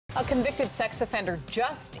A convicted sex offender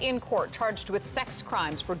just in court, charged with sex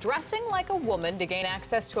crimes for dressing like a woman to gain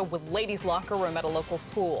access to a ladies' locker room at a local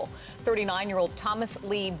pool. 39-year-old Thomas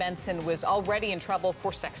Lee Benson was already in trouble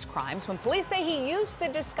for sex crimes when police say he used the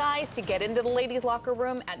disguise to get into the ladies' locker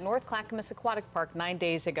room at North Clackamas Aquatic Park 9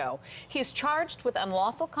 days ago. He's charged with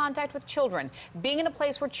unlawful contact with children, being in a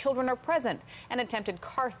place where children are present, and attempted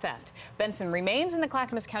car theft. Benson remains in the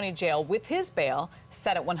Clackamas County Jail with his bail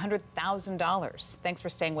set at $100,000. Thanks for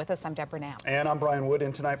staying with us. I'm Deborah Knapp. And I'm Brian Wood,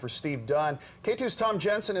 in tonight for Steve Dunn. K2's Tom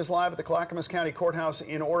Jensen is live at the Clackamas County Courthouse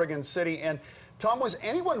in Oregon City. And Tom, was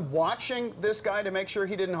anyone watching this guy to make sure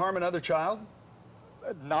he didn't harm another child?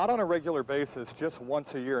 Not on a regular basis, just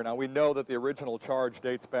once a year. Now, we know that the original charge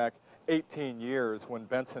dates back 18 years when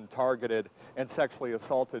Benson targeted and sexually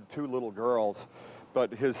assaulted 2 little girls.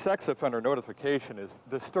 But his sex offender notification is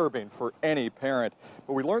disturbing for any parent.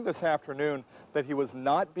 But we learned this afternoon that he was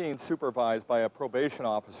not being supervised by a probation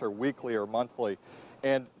officer weekly or monthly.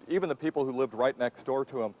 And even the people who lived right next door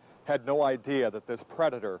to him had no idea that this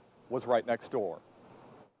predator was right next door.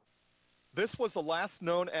 This was the last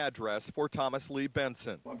known address for Thomas Lee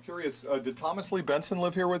Benson. I'm curious, did Thomas Lee Benson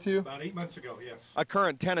live here with you? About 8 months ago, yes. A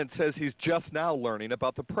current tenant says he's just now learning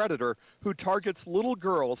about the predator who targets little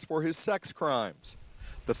girls for his sex crimes.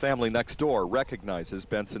 The family next door recognizes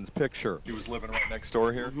Benson's picture. He was living right next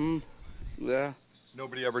door here? Mm-hmm. Yeah.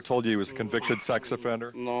 Nobody ever told you he was a convicted sex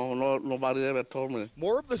offender? No, nobody ever told me.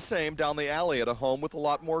 More of the same down the alley at a home with a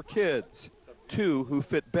lot more kids. 2 who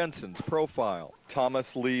fit Benson's profile.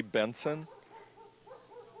 Thomas Lee Benson?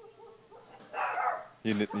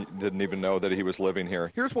 You didn't even know that he was living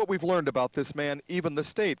here. Here's what we've learned about this man even the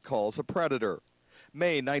state calls a predator.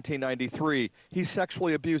 May 1993, he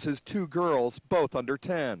sexually abuses 2 girls, both under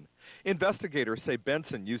 10. Investigators say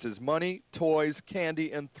Benson uses money, toys,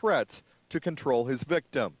 candy, and threats to control his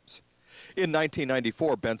victims. In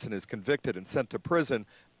 1994, Benson is convicted and sent to prison,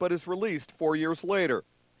 but is released 4 years later.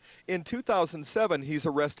 In 2007, he's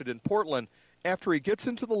arrested in Portland after he gets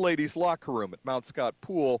into the ladies' locker room at Mount Scott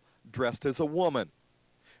Pool dressed as a woman.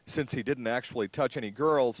 Since he didn't actually touch any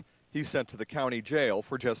girls, he's sent to the county jail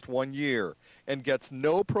for just 1 year and gets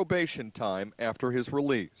no probation time after his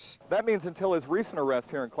release. That means until his recent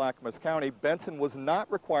arrest here in Clackamas County, Benson was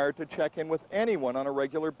not required to check in with anyone on a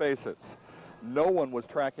regular basis. No one was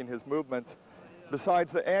tracking his movements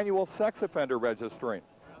besides the annual sex offender registering,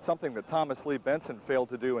 something that Thomas Lee Benson failed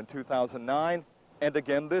to do in 2009 and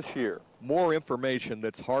again this year. More information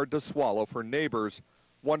that's hard to swallow for neighbors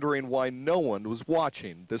wondering why no one was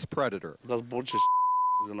watching this predator. That's bullshit,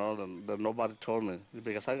 you know, that nobody told me.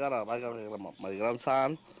 Because I got my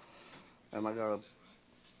grandson, and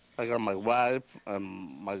I got my wife and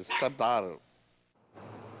my stepdaughter.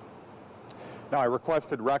 Now, I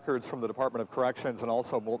requested records from the Department of Corrections and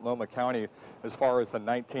also Multnomah County as far as the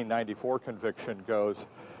 1994 conviction goes.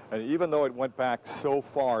 And even though it went back so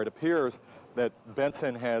far, it appears that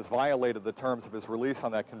Benson has violated the terms of his release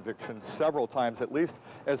on that conviction several times, at least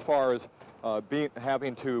as far as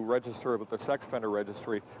having to register with the sex offender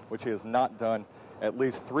registry, which he has not done at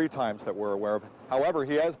least 3 times that we're aware of. However,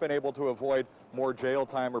 he has been able to avoid more jail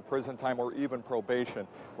time or prison time or even probation.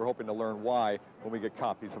 We're hoping to learn why when we get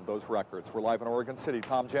copies of those records. We're live in Oregon City.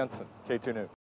 Tom Jensen, K2 News.